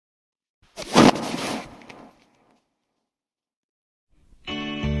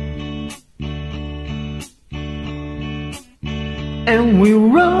and we're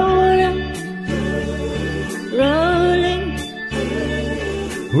rolling, rolling,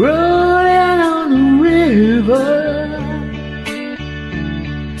 rolling on the river.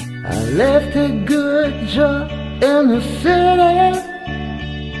 I left a good job in the city,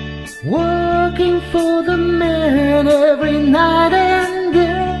 working for the man every night and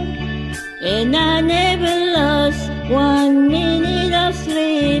day. and I never lost 1 minute of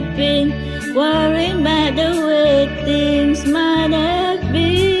sleeping, worrying about the way things might have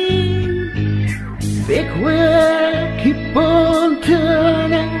been. Big wheel keep on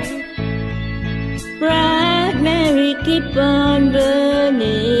turning, Bright Mary keep on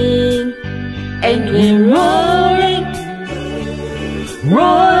burning, and we're rolling,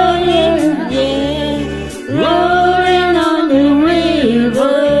 rolling, yeah, rolling on the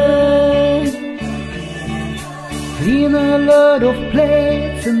river. Clean a lot of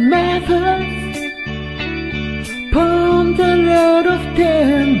plates and methods, pumped a lot of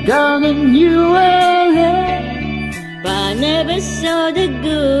them down in New Orleans. but I never saw the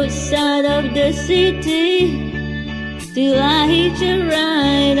good side of the city till I hitched a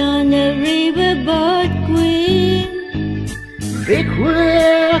ride on the riverboat queen. Big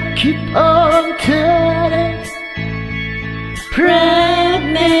wheel keep on turning, Bright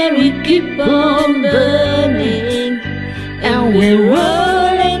Mary keep on burning, and we're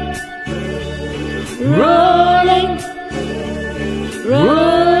rolling, rolling,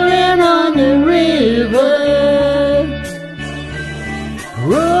 rolling on the river.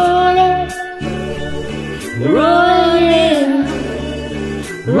 Rolling, rolling,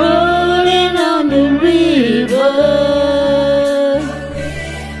 rolling on the river.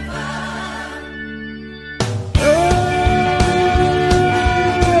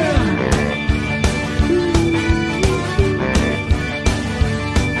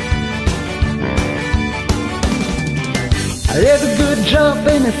 I left a good job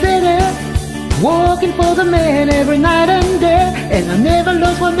in the city, working for the man every night and day, and I never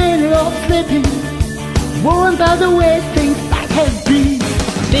lost 1 minute of sleeping, worrying about the way things might have been.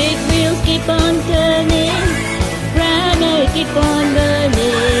 big wheels keep on turning, Bright Mary keep on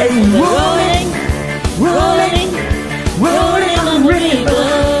burning, And rolling, rolling, rolling on the river,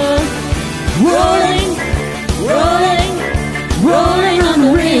 rolling, rolling, rolling on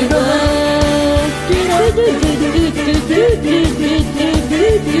the river.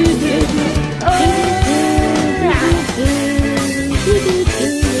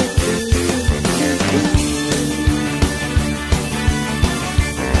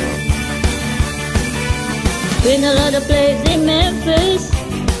 Been a lot of places in Memphis,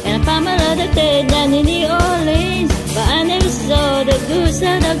 and I found my lot of day down in New Orleans, but I never saw the good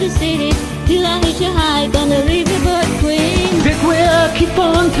side of the city till I hitched a hike on the riverboat queen. Big wheel keep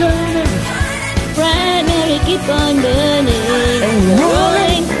on turning, Bright Mary keep on burning, and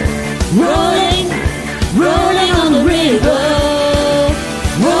rolling, rolling, rolling on the river,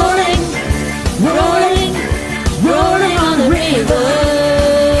 rolling, rolling, rolling on the river.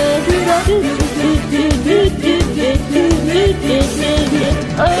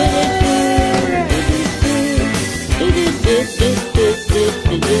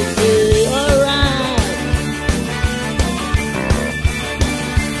 Alright.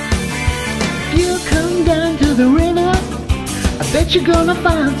 You come down to the river, I bet you're gonna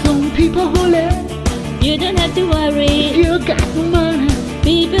find some people who live. You don't have to worry, You got money,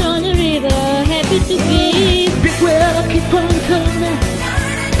 people on the river happy to give. big wheel keep on turning,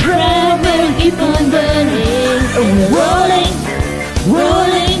 Bright Mary keep on burning, rolling,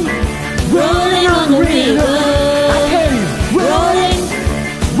 rolling, rolling on the river, I tell you, rolling,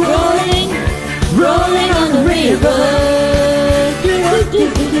 rolling, rolling on the river.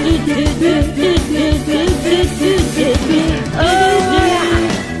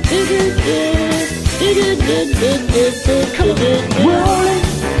 rolling,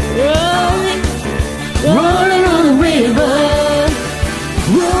 Rolling, rolling on the river,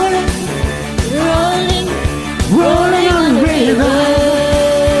 rolling, rolling, rolling on the river,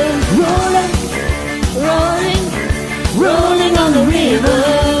 rolling, rolling, rolling on the river,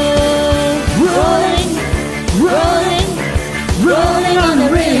 rolling, rolling, rolling on the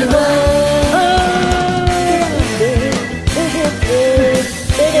river.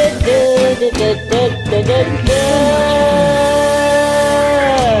 rolling.